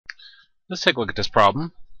Let's take a look at this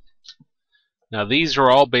problem. Now these are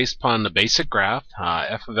all based upon the basic graph,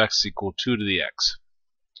 f of x equal 2 to the x.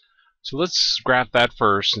 So let's graph that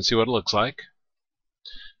first and see what it looks like.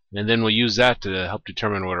 And then we'll use that to help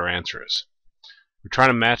determine what our answer is. We're trying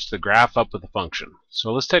to match the graph up with the function.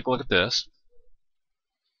 So let's take a look at this.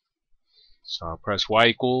 So I'll press y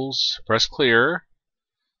equals, press clear,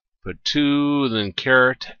 put 2, then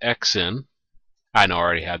caret x in. I know I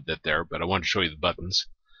already had that there, but I wanted to show you the buttons.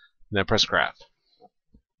 And then press graph.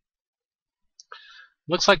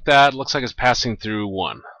 Looks like that. Looks like it's passing through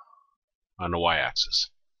 1 on the y-axis.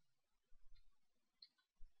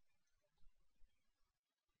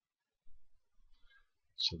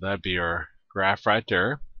 So that'd be our graph right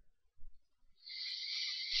there.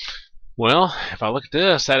 Well, if I look at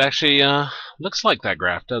this, that actually looks like that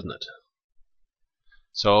graph, doesn't it?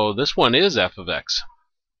 So this one is f of x.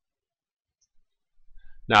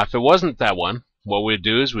 Now, if it wasn't that one, what we'd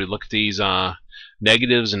do is we'd look at these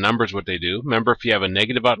negatives and numbers, what they do. Remember, if you have a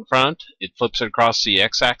negative out in front, it flips it across the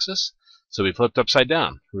x-axis. So we flipped upside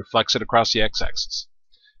down, reflects it across the x-axis.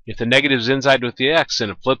 If the negative is inside with the x, then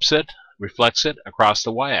it flips it, reflects it across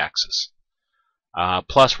the y-axis.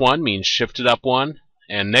 Plus 1 means shifted up 1,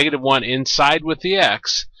 and negative 1 inside with the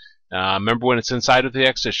x. Remember, when it's inside with the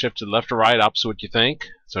x, it's shifted left or right, opposite what you think.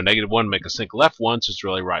 So negative 1 make us think left 1, so it's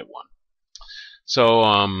really right 1. So,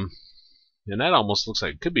 and that almost looks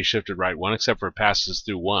like it could be shifted right 1, except for it passes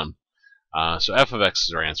through 1. So f of x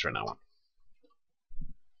is our answer in that one.